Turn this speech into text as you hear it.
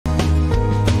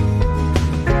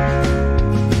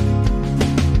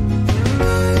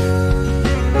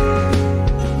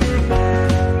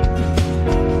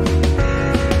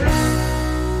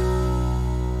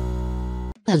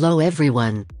Hello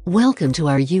everyone, welcome to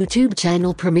our YouTube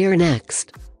channel Premiere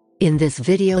Next. In this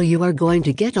video you are going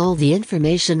to get all the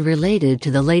information related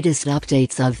to the latest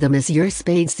updates of the Monsieur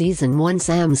Spade Season 1.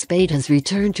 Sam Spade has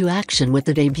returned to action with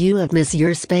the debut of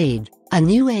Monsieur Spade, a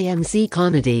new AMC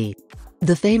comedy.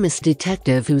 The famous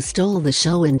detective who stole the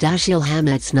show in Dashiell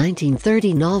Hammett's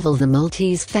 1930 novel The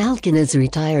Maltese Falcon is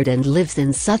retired and lives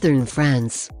in southern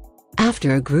France.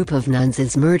 After a group of nuns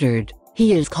is murdered,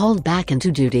 he is called back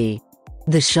into duty.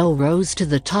 The show rose to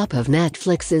the top of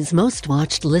Netflix's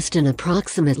most-watched list in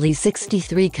approximately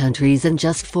 63 countries in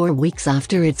just 4 weeks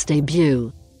after its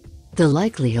debut. The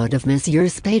likelihood of Monsieur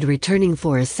Spade returning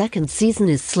for a second season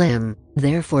is slim,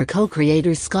 therefore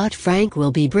co-creator Scott Frank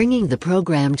will be bringing the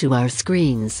program to our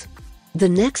screens. The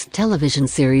next television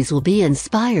series will be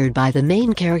inspired by the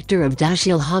main character of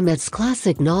Dashiell Hammett's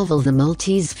classic novel The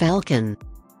Maltese Falcon.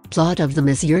 Plot of the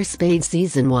Monsieur Spade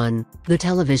Season 1, the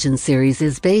television series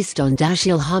is based on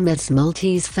Dashiell Hammett's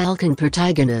Maltese Falcon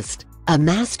protagonist, a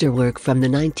masterwork from the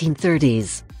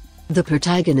 1930s. The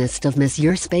protagonist of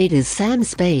Monsieur Spade is Sam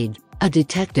Spade, a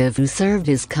detective who served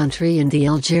his country in the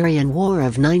Algerian War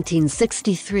of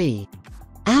 1963.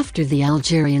 After the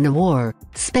Algerian War,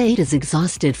 Spade is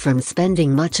exhausted from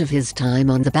spending much of his time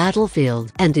on the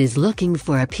battlefield and is looking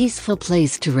for a peaceful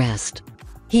place to rest.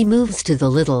 He moves to the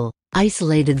little,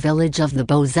 isolated village of the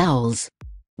Beaux-Owls.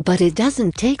 But it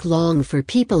doesn't take long for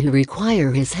people who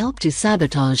require his help to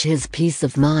sabotage his peace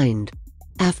of mind.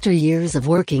 After years of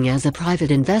working as a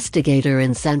private investigator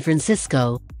in San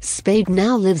Francisco, Spade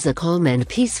now lives a calm and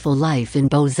peaceful life in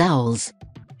Beaux-Owls.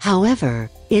 However,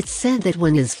 it's said that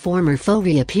when his former foe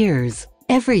reappears,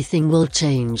 everything will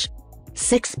change.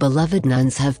 6 beloved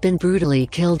nuns have been brutally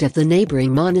killed at the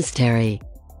neighboring monastery.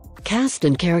 Cast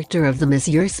and character of the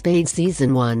Monsieur Spade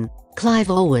Season 1,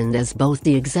 Clive Owen as both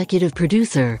the executive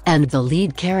producer and the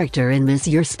lead character in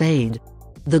Monsieur Spade.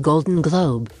 The Golden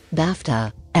Globe,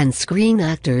 BAFTA, and Screen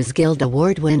Actors Guild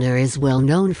Award winner is well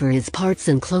known for his parts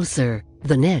in Closer,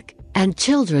 The Nick, and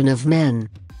Children of Men.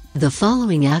 The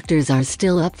following actors are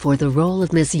still up for the role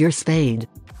of Monsieur Spade: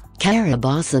 Cara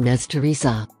Bossum as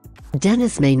Teresa,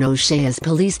 Dennis Ménochet as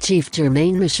Police Chief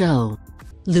Germain Michaud,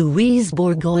 Louise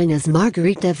Bourgoin as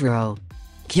Marguerite Devereaux,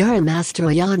 Chiara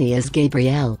Mastroianni as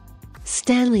Gabrielle,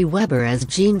 Stanley Weber as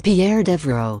Jean-Pierre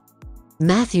Devereaux,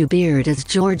 Matthew Beard as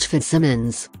George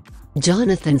Fitzsimmons,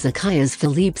 Jonathan Zakai as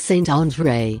Philippe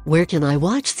Saint-André. Where can I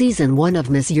watch Season 1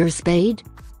 of Monsieur Spade?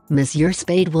 Monsieur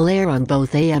Spade will air on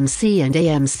both AMC and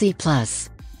AMC+.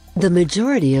 The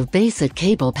majority of basic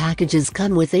cable packages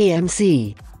come with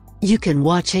AMC. You can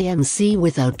watch AMC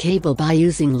without cable by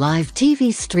using live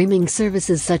TV streaming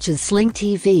services such as Sling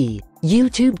TV,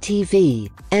 YouTube TV,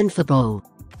 and Fubo.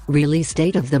 Release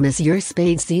date of the Monsieur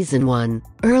Spade Season 1,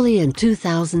 early in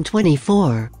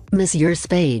 2024. Monsieur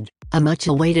Spade, a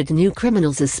much-awaited new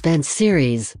criminal suspense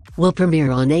series, will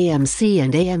premiere on AMC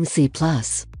and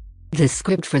AMC+. The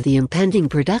script for the impending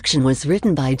production was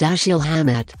written by Dashiell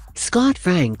Hammett, Scott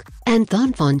Frank, and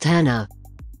Thon Fontana.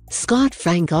 Scott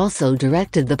Frank also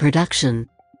directed the production.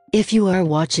 If you are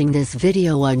watching this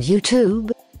video on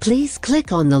YouTube, please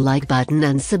click on the like button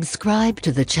and subscribe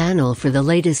to the channel for the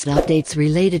latest updates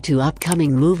related to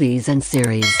upcoming movies and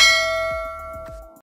series.